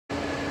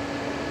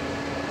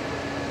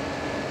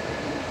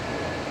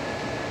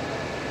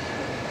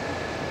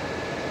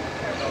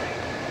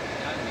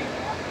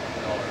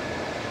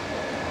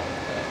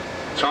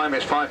Time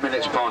is 5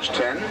 minutes past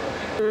 10.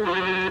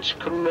 Its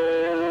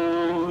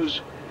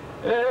close,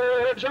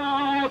 edge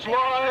out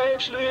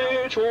life's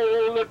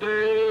little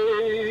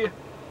day.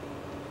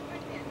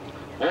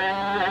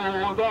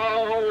 O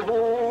thou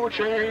who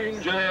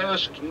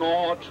changest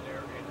not,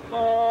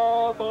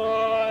 abide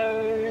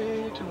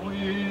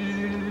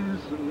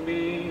with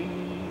me.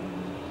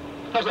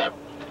 How's that?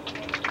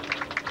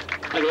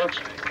 That works.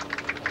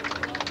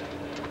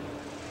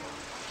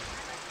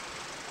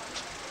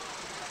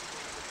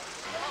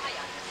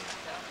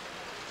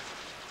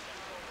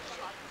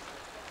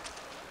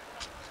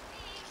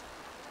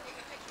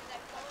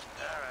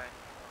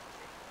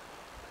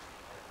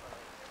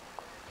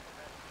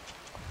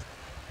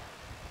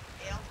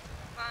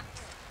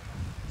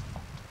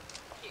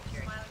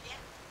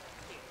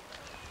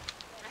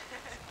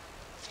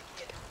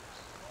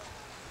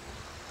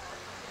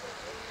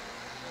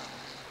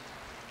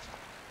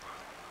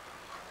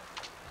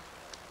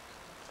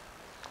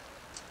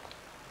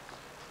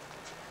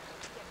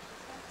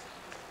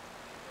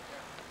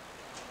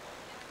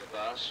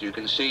 You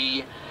can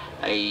see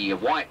a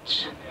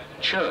white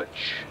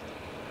church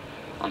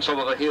on top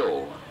of a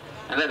hill,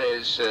 and that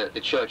is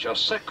the church of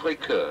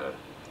Sacré-Cœur,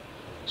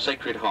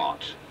 Sacred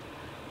Heart,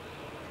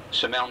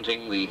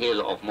 surmounting the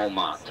hill of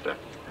Montmartre,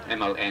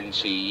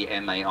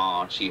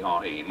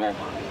 M-O-N-T-M-A-R-T-R-E,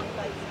 Montmartre.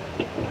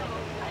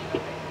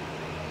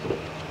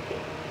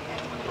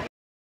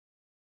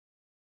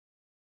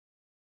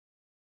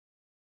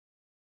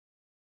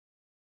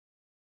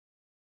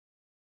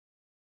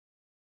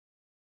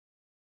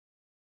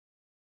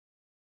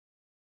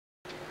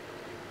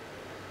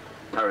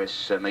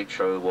 Paris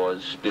Metro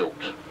was built.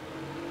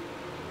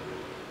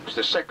 It's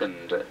the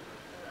second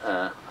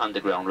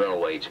underground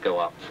railway to go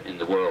up in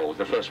the world.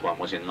 The first one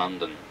was in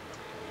London.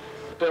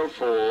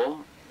 Belfort,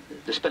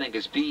 the spelling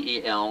is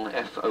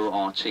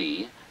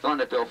B-E-L-F-O-R-T. The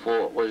line of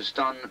Belfort was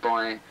done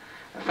by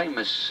a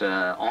famous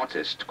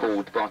artist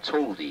called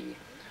Bartholdi.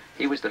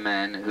 He was the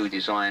man who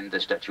designed the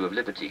Statue of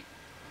Liberty.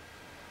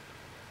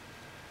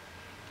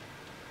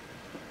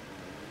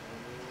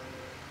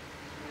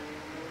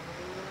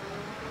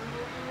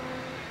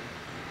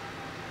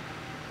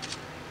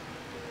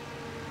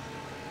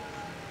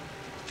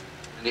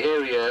 The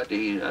area,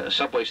 the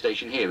subway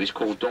station here is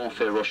called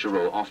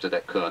Denfert-Rochereau, after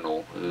that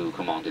colonel who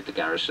commanded the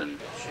garrison.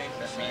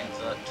 That means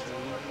two. That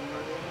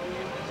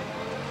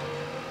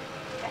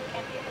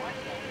can't be a one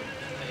thing.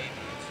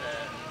 Maybe it's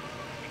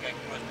you got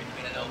cross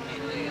between an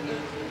LPD and a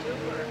two,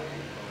 or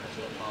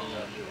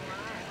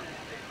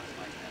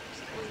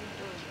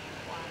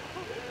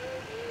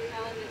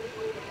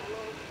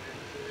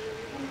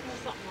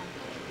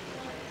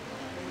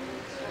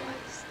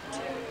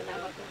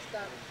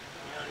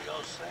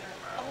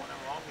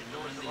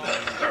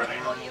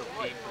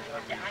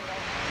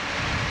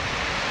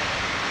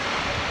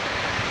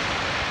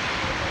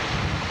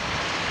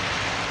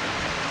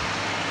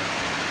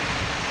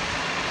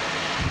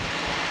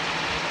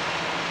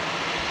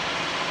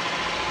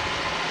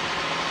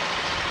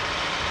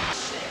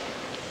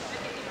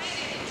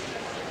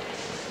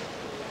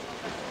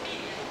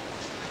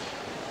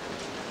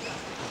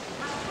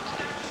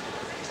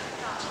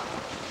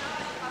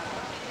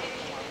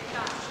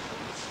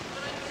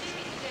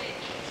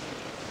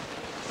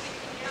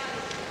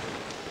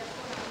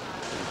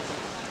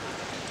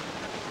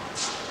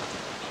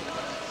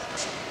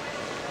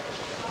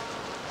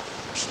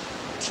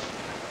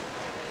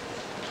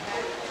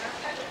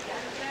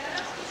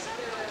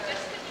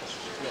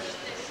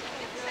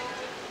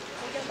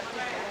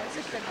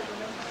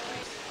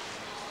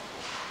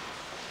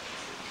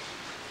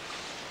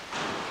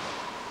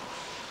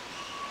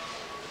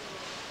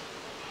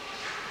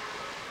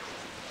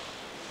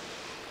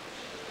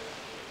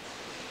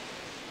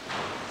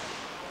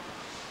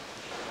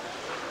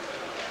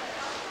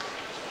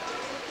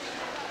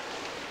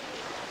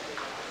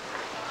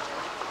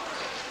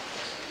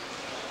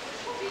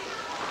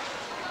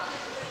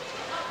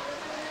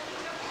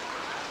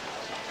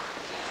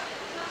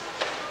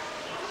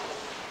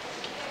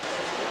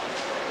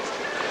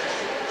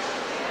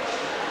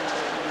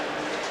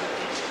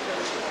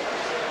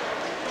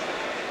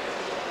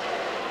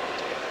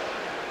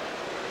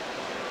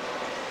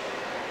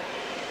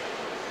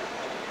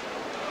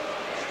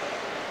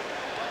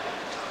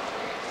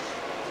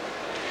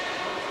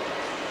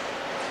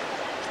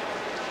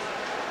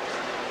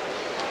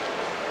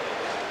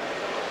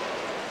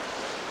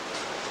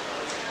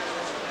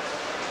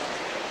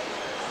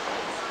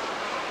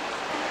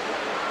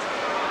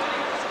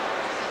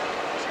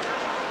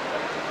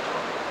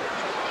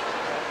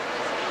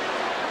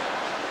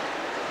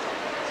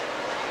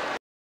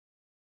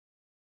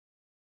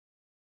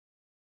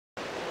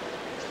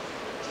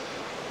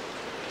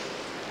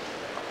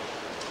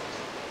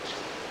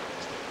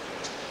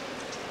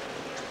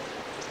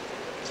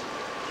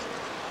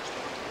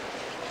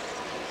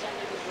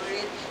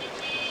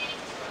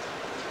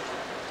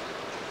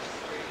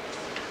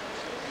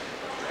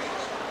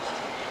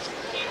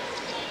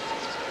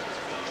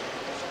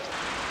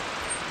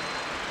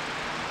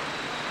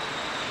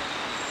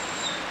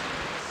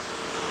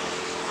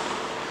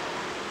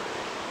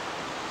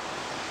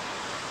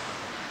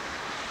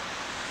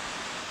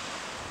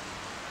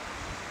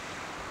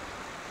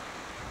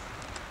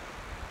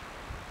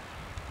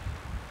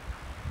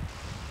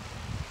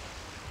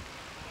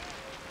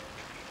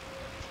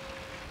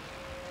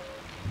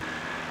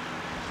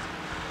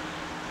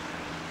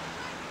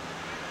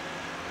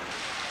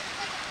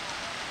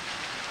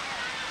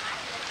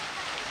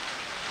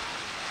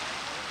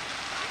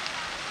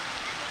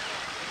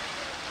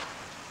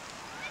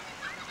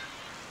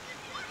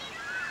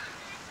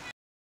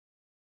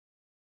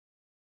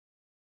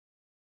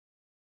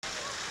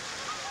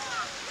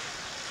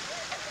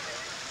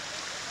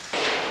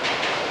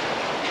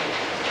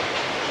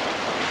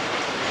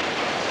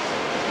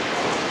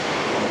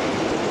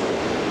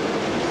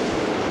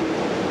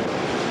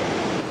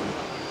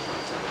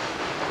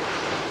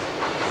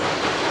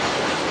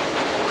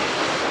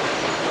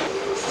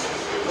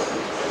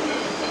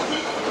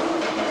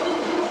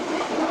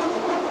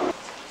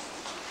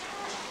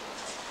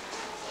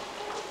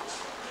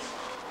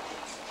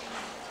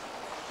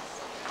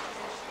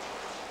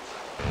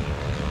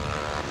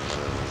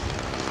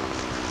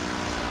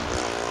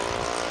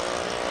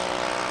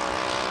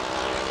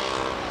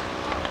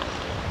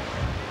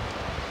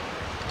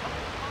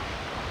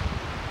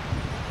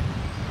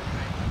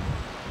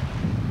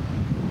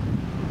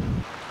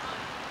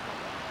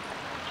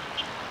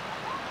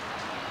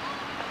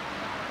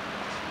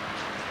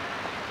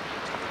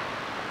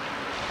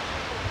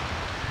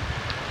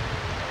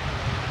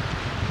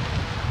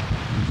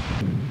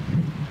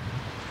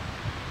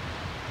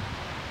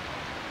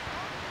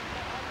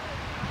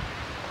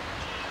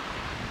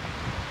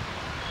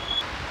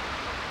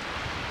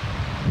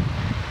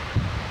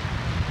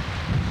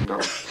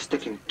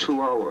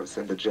hours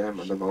in the jam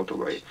on the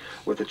motorway,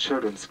 with the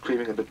children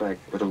screaming in the back,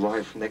 with the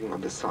wife nagging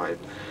on the side.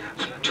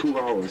 2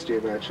 hours, do you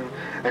imagine?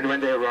 And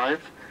when they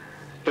arrive,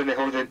 then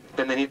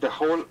they need the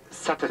whole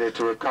Saturday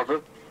to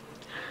recover.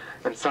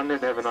 And Sunday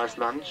they have a nice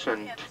lunch,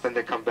 and then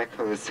they come back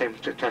on the same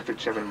traffic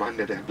jam, and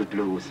Monday they have the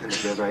blues, and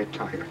they're very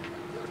tired.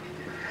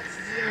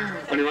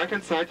 On the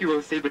right-hand side, you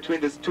will see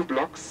between these 2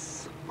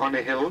 blocks on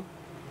a hill,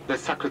 the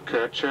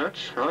Sacré-Cœur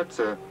Church. It's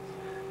a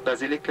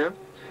basilica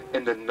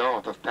in the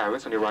north of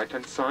Paris, on the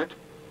right-hand side.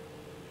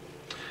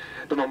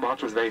 The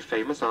Montmartre is very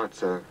famous.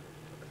 It's an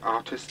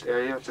artist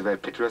area. It's a very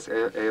picturesque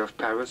area of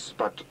Paris,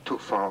 but too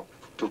far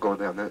to go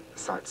there on the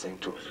sightseeing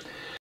tour.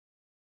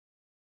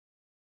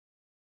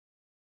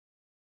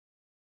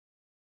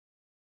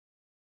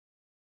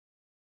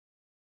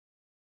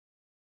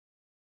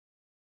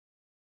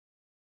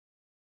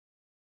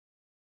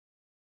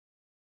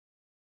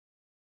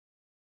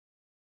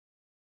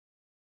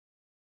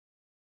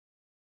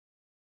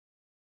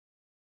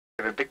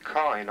 A big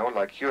car, you know,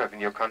 like you have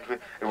in your country,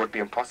 it would be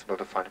impossible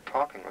to find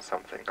parking or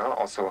something.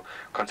 Also,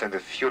 considering the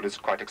fuel is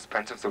quite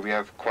expensive, so we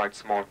have quite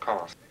small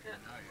cars.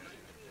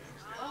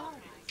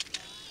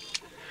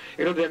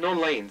 You know, there are no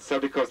lanes, so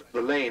because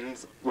the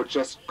lanes would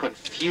just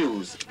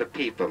confuse the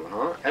people,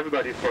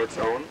 Everybody for its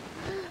own,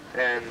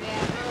 and...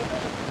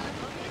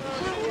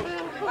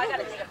 I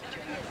gotta take a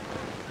picture.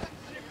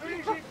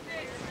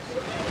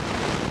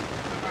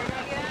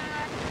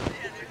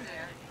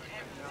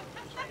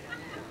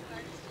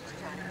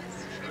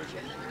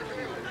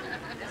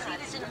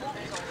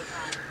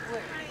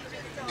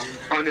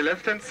 On the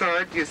left-hand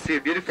side, you see a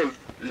beautiful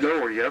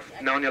low relief.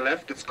 Now on your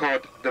left, it's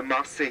called the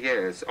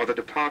Marseillaise, or the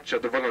Departure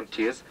of the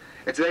Volunteers.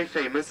 It's very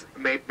famous,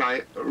 made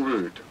by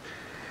Rude.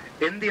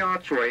 In the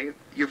archway,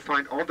 you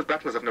find all the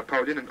battles of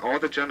Napoleon and all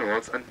the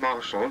generals and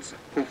marshals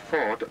who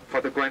fought for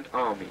the Grand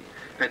Army.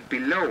 And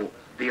below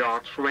the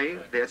archway,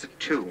 there's a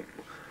tomb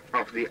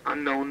of the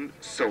unknown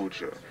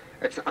soldier.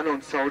 It's an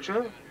unknown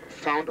soldier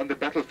found on the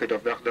battlefield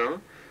of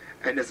Verdun,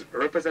 and is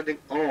representing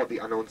all the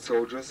unknown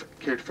soldiers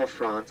killed for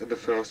France in the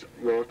First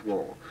World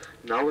War.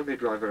 Now when we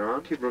drive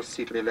around, you will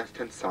see to the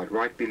left-hand side,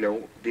 right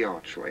below the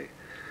archway.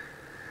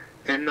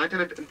 In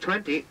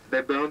 1920,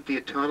 they burned the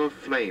eternal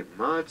flame.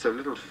 It's a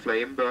little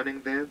flame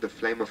burning there, the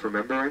flame of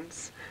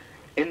remembrance,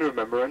 in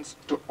remembrance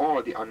to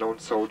all the unknown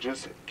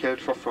soldiers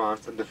killed for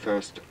France in the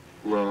First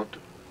World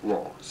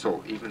War.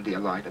 So even the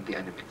Allied and the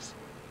enemies.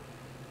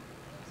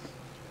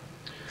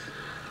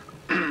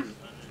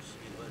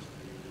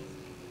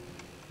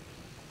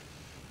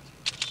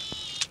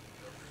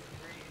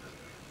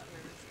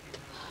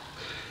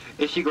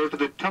 If you go to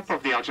the top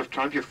of the Arch of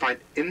Triumph, you find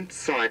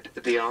inside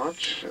the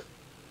arch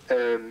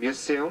a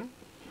museum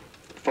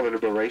for the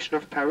liberation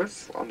of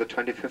Paris on the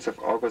 25th of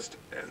August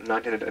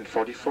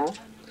 1944.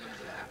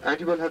 And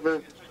you will have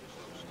a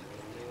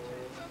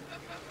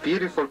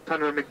beautiful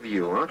panoramic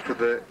view to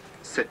the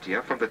city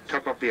from the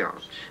top of the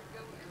arch.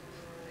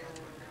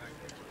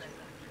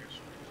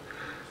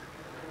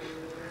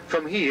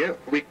 From here,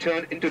 we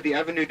turn into the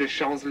Avenue des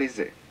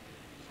Champs-Elysees.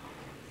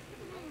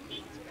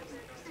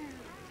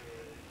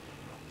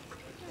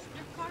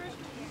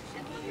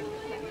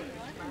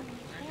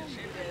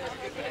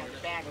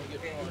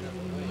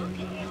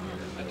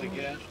 At the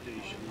gas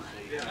station,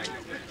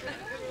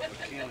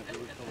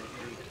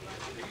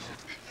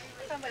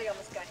 Somebody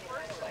almost got hit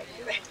by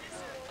a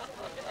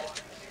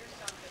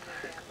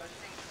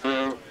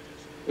bike.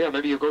 Yeah,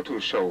 maybe you go to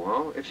a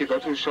show, If you go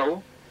to a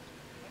show,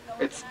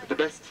 it's the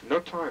best, no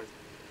time.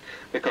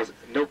 Because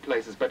no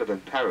place is better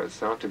than Paris,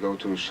 to go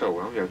to a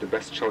show, We have the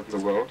best shows in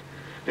the world.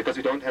 Because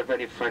we don't have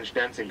any French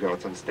dancing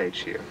girls on stage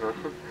here.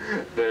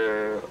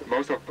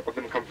 Most of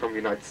them come from the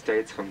United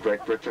States, from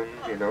Great Britain,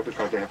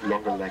 because they have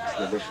longer legs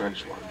than the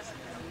French ones.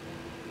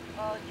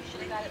 Oh, you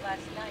should have got it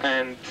last night.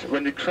 And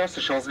when we cross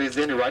the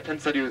Champs-Elysees on the right-hand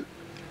side, you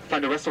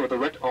find a restaurant with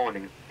a red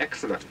awning,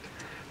 excellent,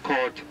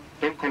 called,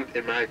 don't call it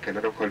American,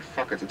 I don't call it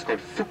Fuckers, it's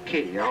called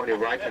Fouquet, on the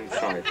right-hand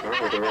side,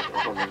 with the red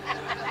awning.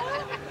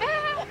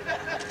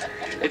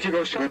 If you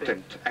go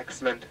shopping,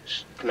 excellent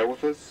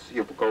clothes,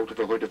 you go to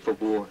the Rue de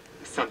Faubourg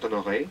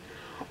Saint-Honoré,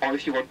 or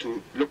if you want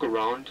to look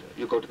around,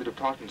 you go to the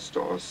department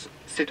stores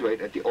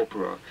situated at the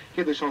Opera.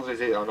 Here the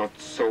Champs-Elysees are not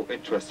so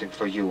interesting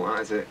for you,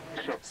 as a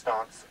shop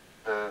starts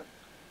the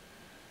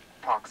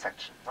park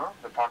section,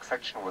 the park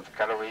section with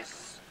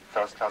galleries,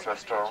 first-class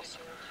restaurants,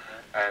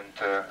 and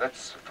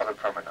that's for the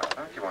promenade.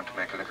 If you want to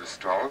make a little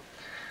stroll,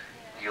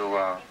 you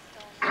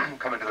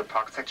come into the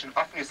park section.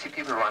 Often you see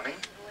people running,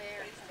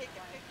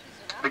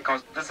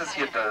 because this is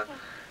here the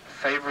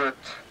favorite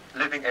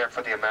living area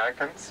for the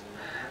Americans.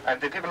 And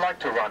the people like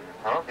to run,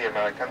 the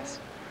Americans,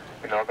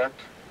 you know that?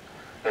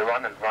 They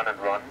run and run and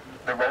run.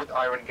 The Wrought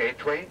Iron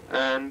Gateway,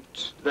 and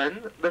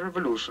then the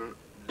revolution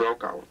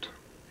broke out.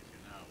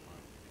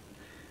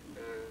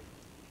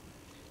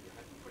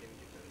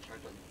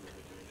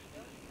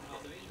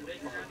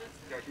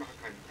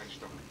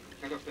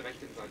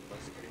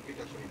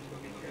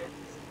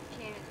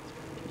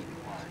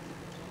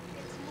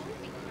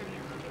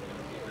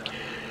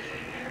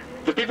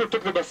 The people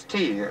took the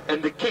Bastille,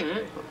 and the king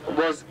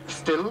was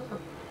still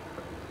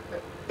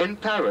In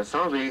Paris,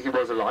 he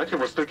was alive, he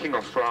was still king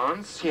of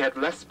France. He had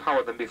less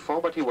power than before,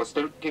 but he was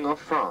still king of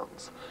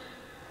France.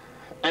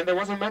 And there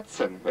was a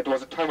medicine. It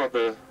was a time of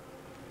the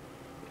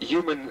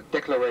Human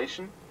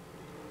Declaration.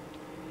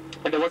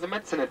 And there was a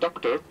medicine, a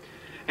doctor,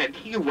 and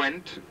he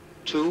went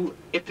to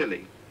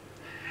Italy.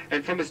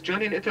 And from his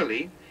journey in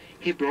Italy,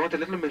 he brought a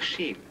little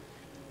machine.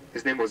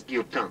 His name was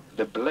Guillotin,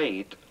 the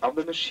blade of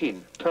the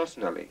machine,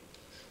 personally.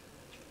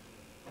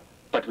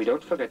 But we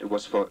don't forget it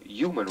was for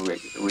human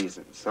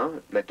reasons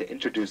that they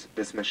introduced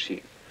this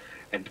machine.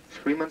 And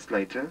 3 months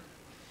later,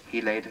 he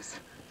laid his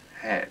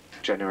head,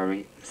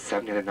 January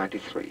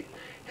 1793.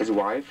 His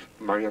wife,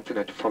 Marie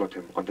Antoinette, followed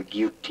him on the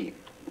guillotine,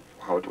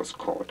 how it was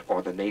called,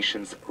 or the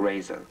nation's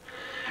razor.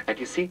 And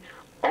you see,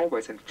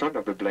 always in front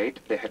of the blade,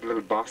 they had a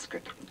little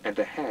basket, and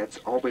the heads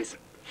always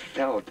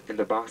fell in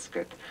the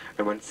basket.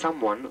 And when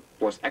someone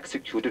was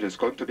executed, is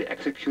going to be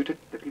executed,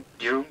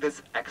 during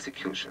these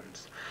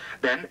executions,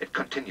 then it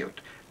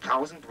continued.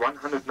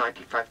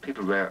 1,195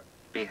 people were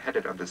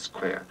beheaded on the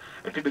square,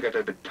 and people get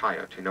a bit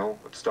tired, you know,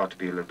 it started to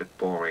be a little bit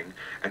boring,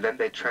 and then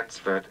they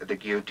transferred the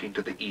guillotine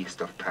to the east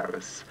of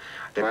Paris.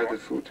 By the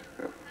food.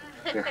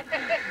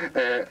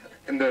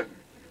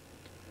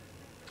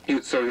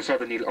 So you saw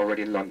the needle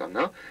already in London,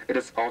 no? It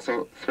is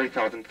also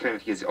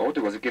 3,300 years old.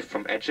 It was a gift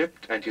from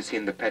Egypt, and you see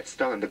in the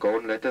pedestal and the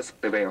golden letters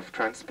the way of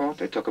transport.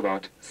 It took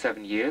about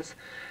 7 years.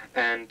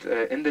 And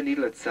in the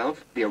needle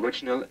itself, the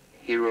original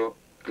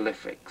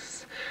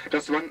hieroglyphics.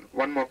 Just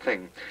one more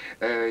thing.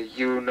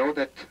 You know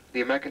that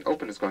the American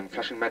Open is going,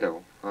 Flushing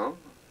Meadow, huh?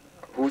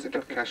 Who's in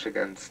the clash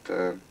against,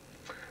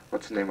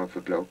 what's the name of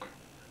the bloke?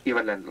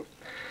 Ivan Lendl.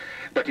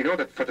 But you know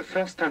that for the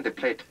first time they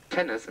played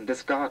tennis in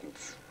this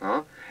gardens.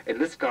 In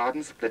this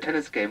gardens, the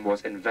tennis game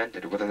was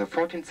invented. Within the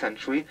 14th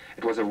century,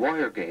 it was a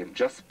royal game,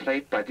 just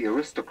played by the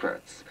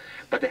aristocrats.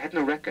 But they had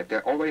no racket. They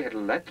already had a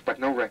let, but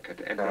no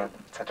racket, and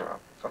etc.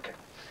 Okay.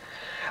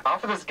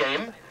 After this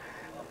game,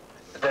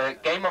 the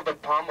game of the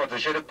palm, or the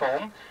jeu de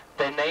paume,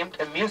 they named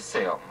a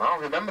museum.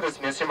 Remember this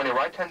museum on the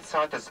right-hand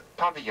side, this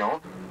pavilion.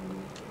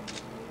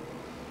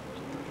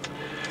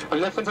 On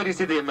the left-hand side you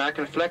see the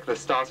American flag, the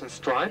stars and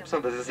stripes,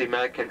 and this is the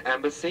American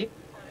embassy,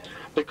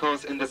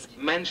 because in this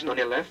mansion on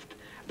your left,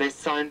 they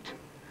signed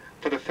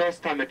for the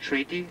first time a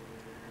treaty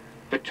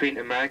between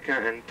America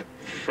and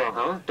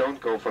France. Don't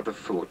go for the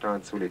food,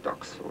 it's really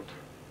dog's food.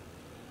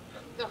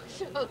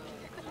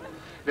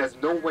 There's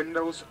no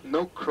windows,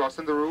 no cross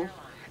in the roof.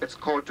 It's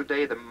called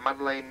today the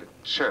Madeleine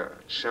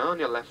Church, on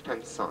your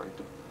left-hand side.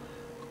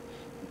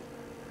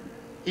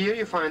 Here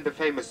you find the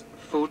famous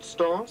food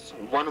stores.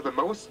 One of the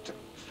most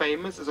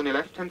famous is on your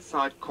left-hand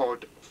side,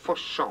 called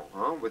Fauchon,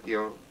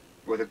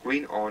 with a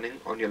green awning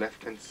on your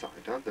left-hand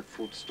side. The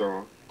food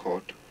store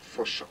called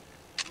Fauchon.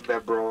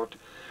 They're brought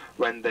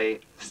when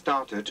they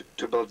started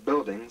to build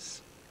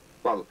buildings,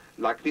 well,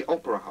 like the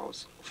Opera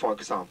House, for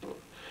example.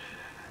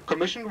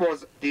 Commissioned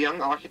was the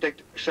young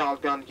architect Charles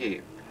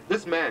Garnier.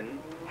 This man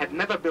had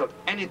never built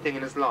anything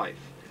in his life.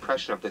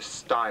 Impression of the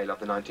style of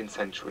the 19th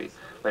century,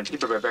 when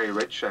people were very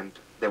rich and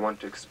they want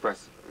to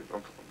express,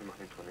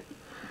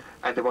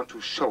 and they want to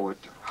show it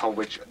how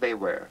rich they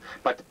were.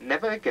 But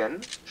never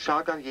again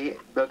Charles Garnier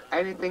built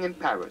anything in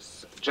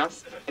Paris.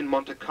 Just in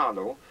Monte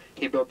Carlo,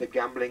 he built the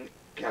gambling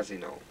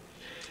casino.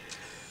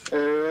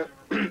 The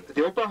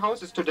Opera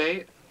House is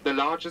today the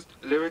largest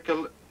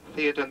lyrical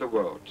theater in the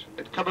world.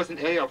 It covers an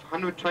area of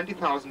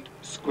 120,000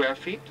 square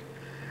feet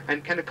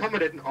and can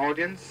accommodate an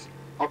audience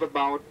of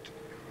about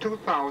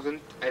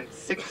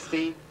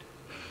 2,060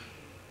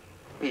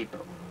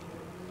 people.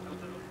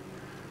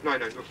 No,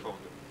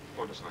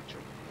 vorne ist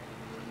schon.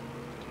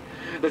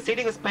 The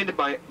ceiling is painted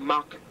by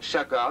Marc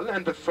Chagall,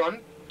 and the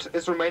front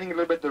is remaining a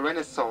little bit the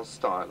Renaissance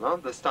style,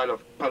 the style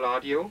of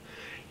Palladio.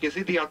 You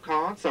see the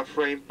arcades are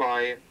framed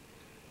by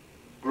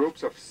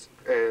groups of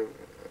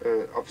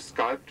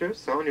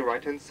sculptors. On your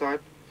right-hand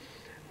side,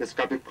 the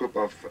sculptor group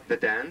of the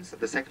dance,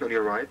 the second on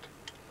your right.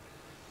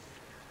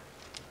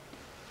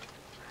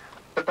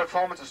 The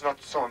performance is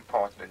not so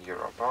important in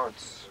Europe,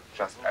 it's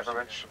just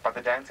average, but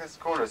the dancing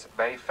school is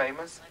very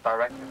famous,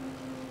 directed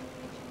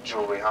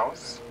jewelry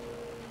house.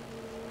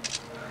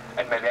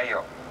 And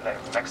Milo,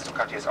 next to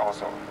Cartier, is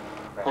also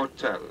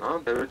hotel.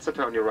 The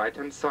Ritz-Hotel on your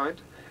right-hand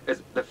side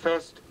is the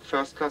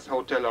first-class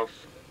hotel of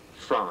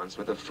France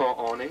with the 4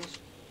 awnings.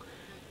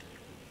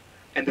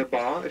 And the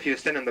bar, if you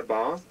stand in the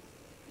bar,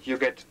 you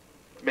get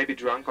maybe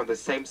drunk on the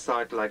same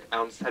side like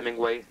Ernest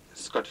Hemingway,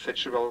 Scott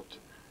Fitzgerald,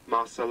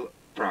 Marcel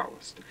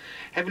Proust.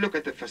 Have a look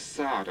at the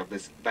facade of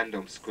this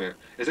Vendome Square.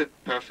 Is it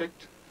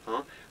perfect?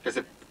 There's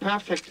a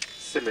perfect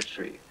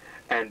symmetry.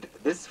 And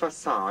this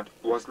facade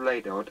was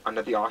laid out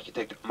under the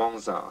architect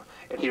Monsard,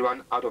 and he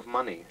ran out of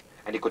money,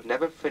 and he could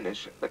never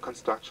finish the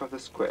construction of the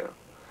square.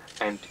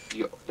 And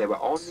they were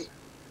only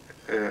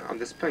on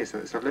this place,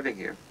 it's not living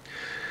here.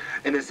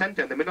 In the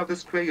center, in the middle of the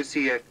square, you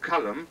see a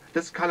column.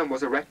 This column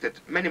was erected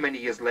many, many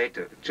years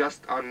later,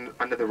 just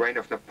under the reign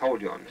of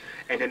Napoleon.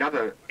 And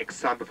another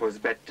example for his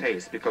bad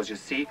taste, because you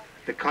see,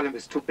 the column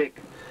is too big.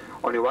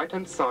 On your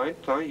right-hand side,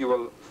 you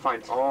will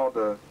find all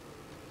the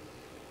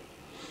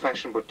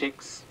fashion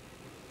boutiques,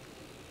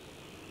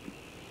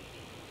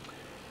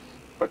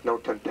 but no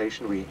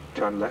temptation, we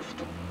turn left.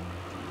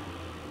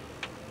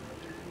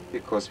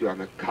 Because we are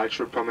on a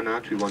cultural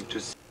promenade, we want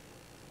to see.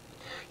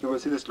 You will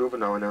see this Louvre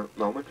now in a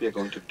moment. We are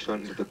going to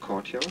turn into the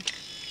courtyard.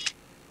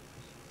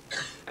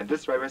 And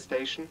this railway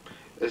station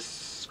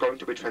is going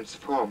to be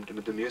transformed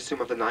into the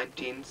museum of the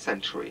 19th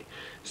century.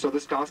 So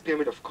this glass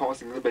pyramid, of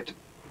course, a little bit,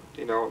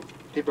 you know,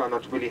 people are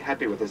not really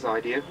happy with this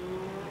idea.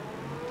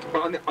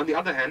 But on the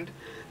other hand,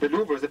 the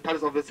Louvre is the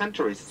palace of the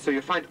centuries, so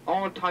you find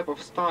all type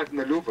of styles in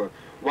the Louvre.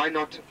 Why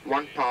not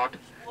one part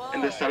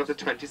in the style of the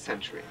 20th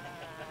century?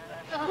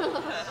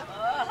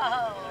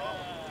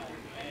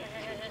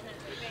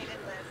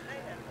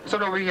 So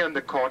over here in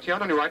the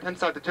courtyard, on the right-hand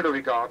side, the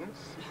Tuileries Gardens.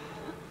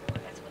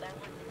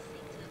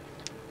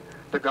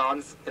 The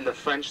gardens in the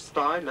French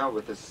style, now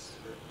with this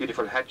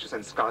beautiful hedges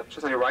and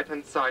sculptures. On the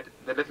right-hand side,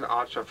 the little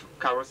arch of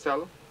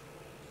Carrousel.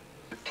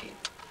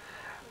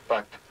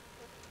 But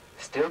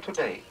still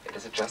today, it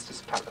is a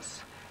justice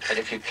palace. And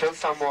if you kill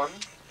someone,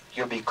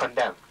 you'll be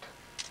condemned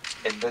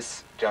in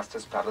this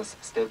justice palace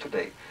still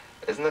today.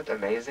 Isn't it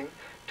amazing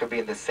to be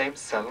in the same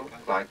cell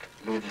like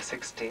Louis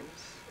XVI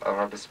or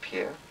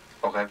Robespierre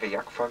or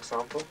Ravaillac, for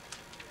example?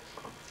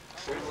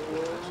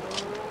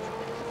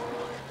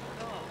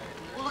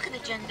 Look at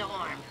the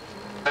gendarme.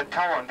 The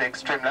tower on the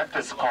extreme left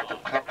is called the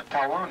clock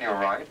tower on your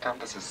right.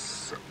 This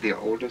is the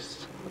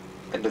oldest.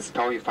 In this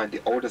tower you find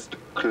the oldest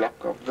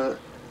clock of the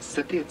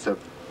city. It's a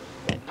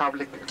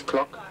public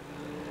clock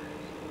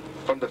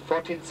from the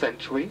 14th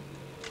century,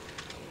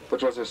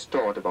 which was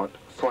restored about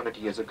 400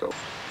 years ago.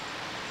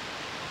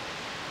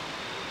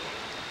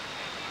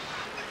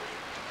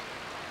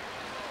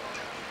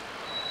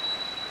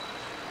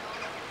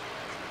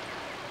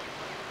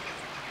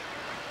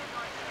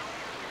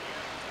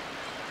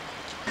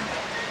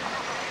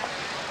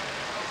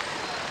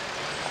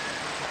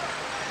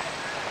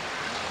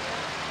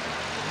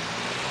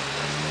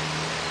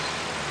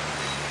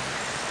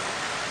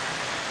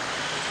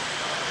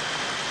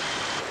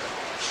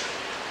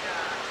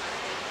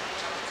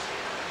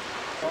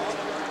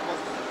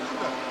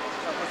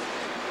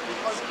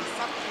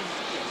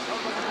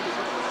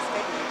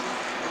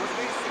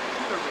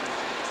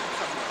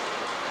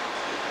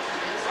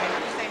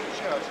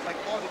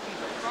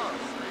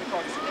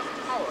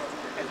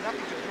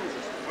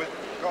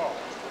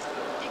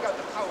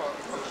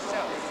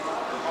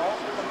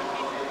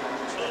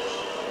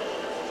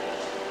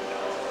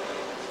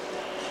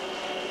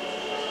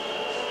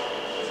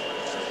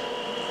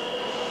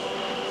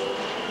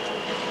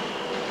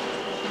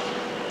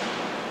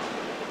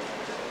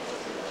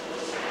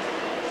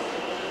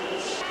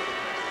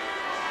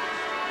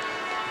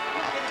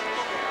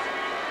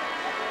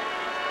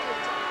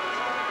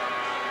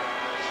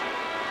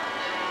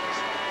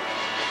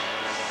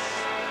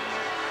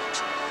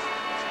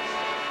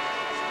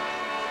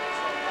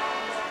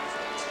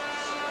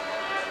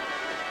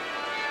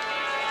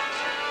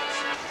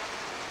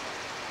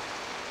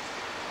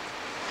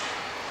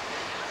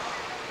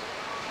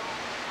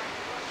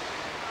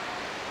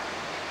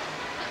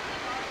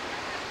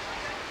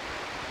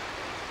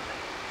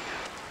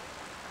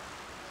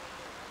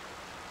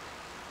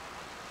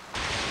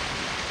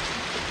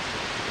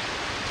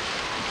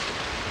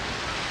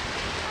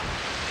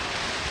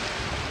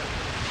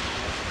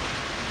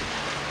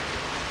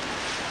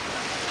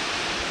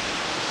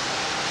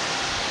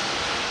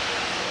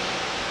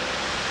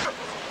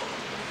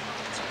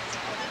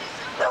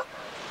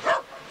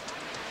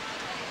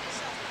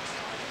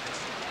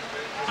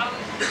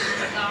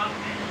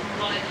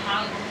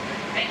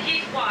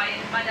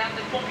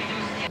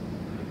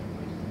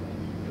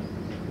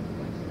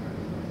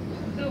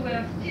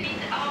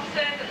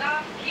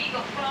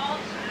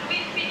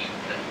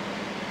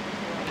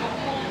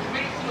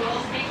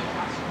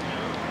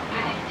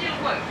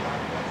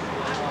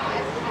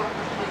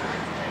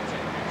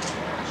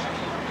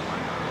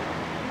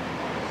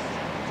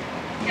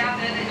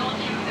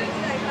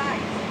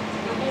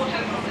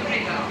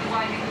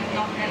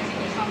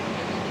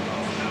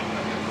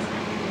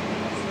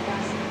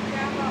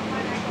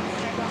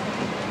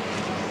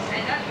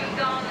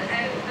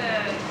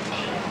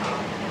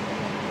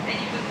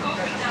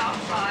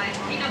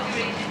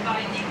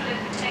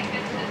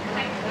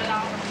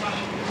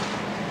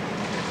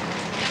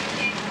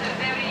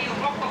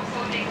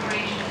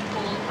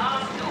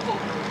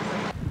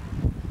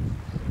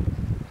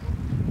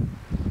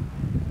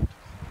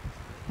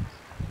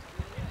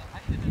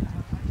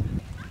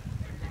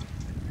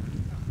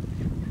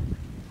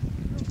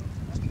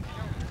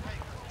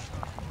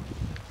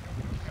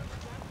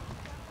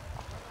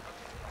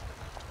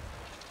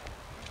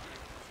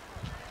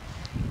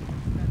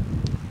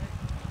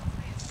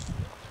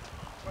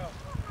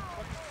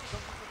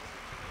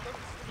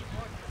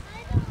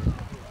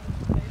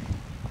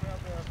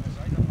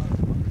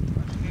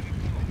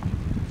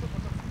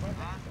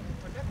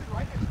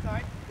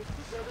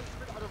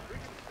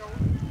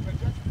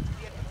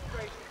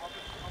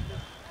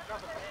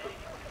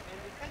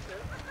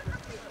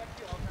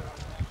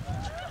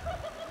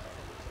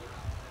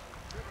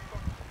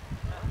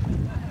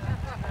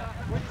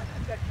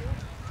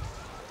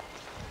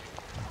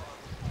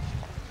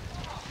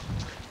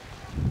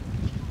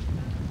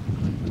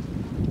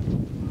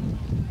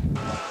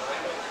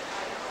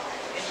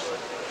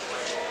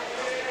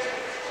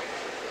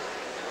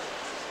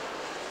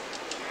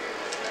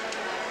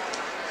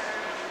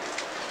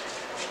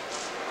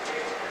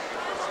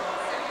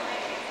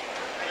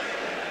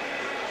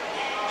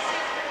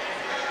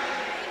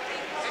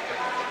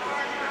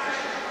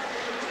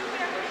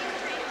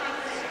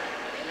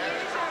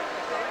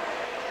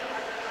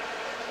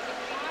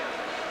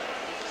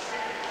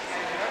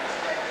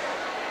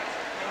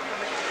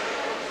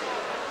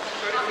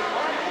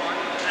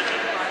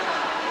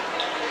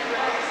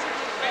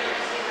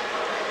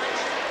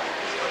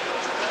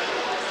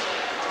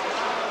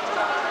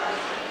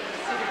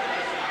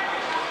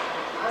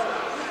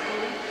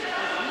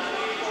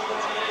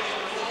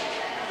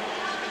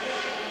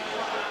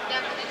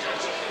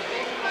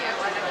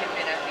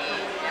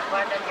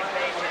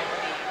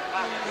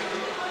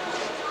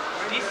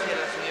 Disse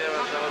la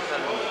signora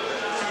Giovanni.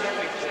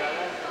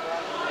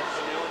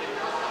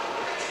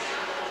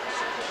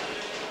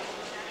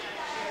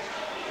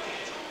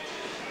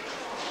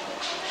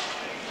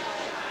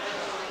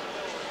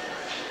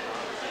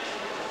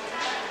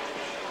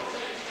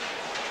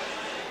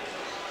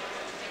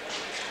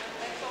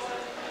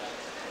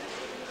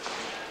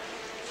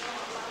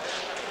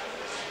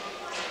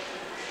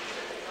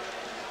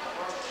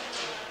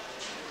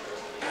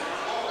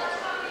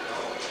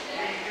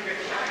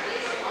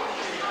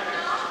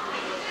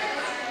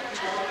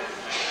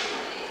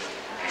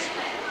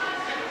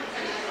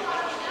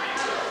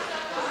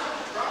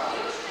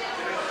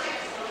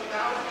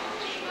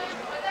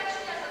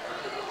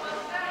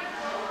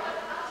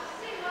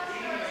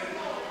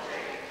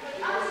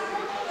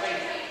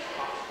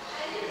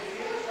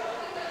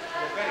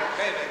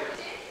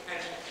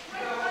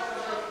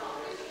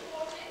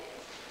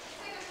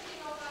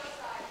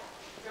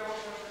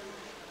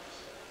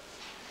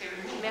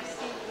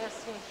 Merci,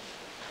 merci.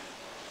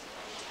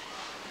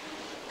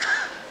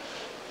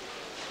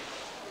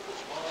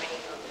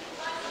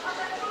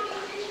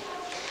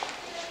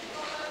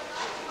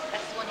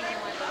 That's the one you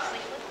didn't want to go to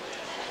sleep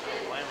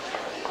with?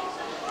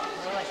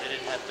 They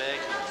didn't have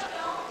bags.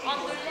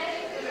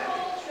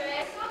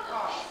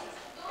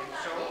 And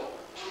so,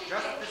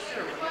 just the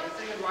ceremony of the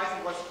second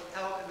rising was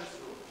held in this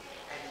room,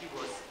 and he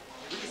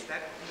really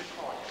stepped in the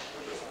corner.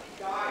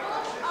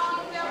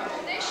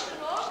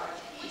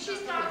 Which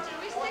is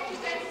characteristic, you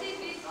can see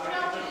this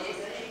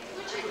Obelisk,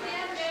 which is the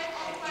emblem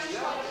of French.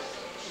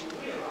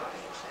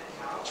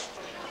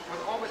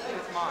 Was always in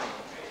his mind,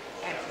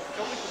 and his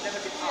soul could never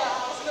get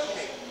out of his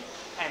shape.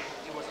 And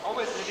he was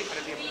always living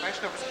under the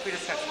impression of his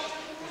predecessor.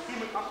 You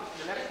see him up to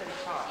the left-hand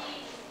side.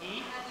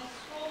 He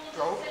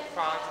drove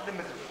France in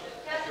the middle.